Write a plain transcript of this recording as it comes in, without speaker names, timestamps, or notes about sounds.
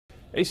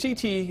A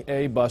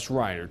CTA bus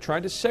rider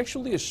tried to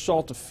sexually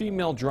assault a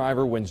female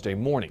driver Wednesday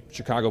morning.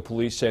 Chicago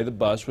police say the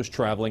bus was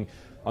traveling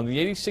on the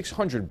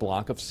 8600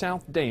 block of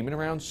South Damon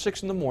around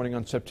 6 in the morning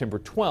on September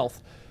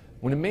 12th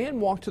when a man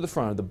walked to the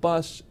front of the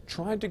bus,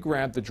 tried to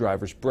grab the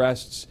driver's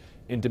breasts,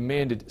 and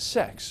demanded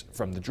sex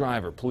from the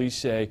driver. Police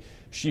say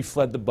she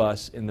fled the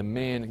bus and the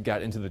man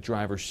got into the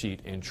driver's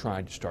seat and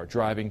tried to start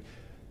driving,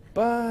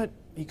 but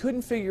he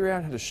couldn't figure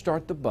out how to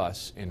start the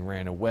bus and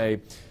ran away.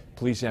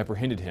 Police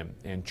apprehended him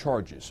and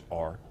charges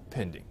are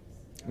pending.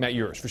 Matt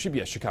Yurus for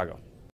CBS Chicago.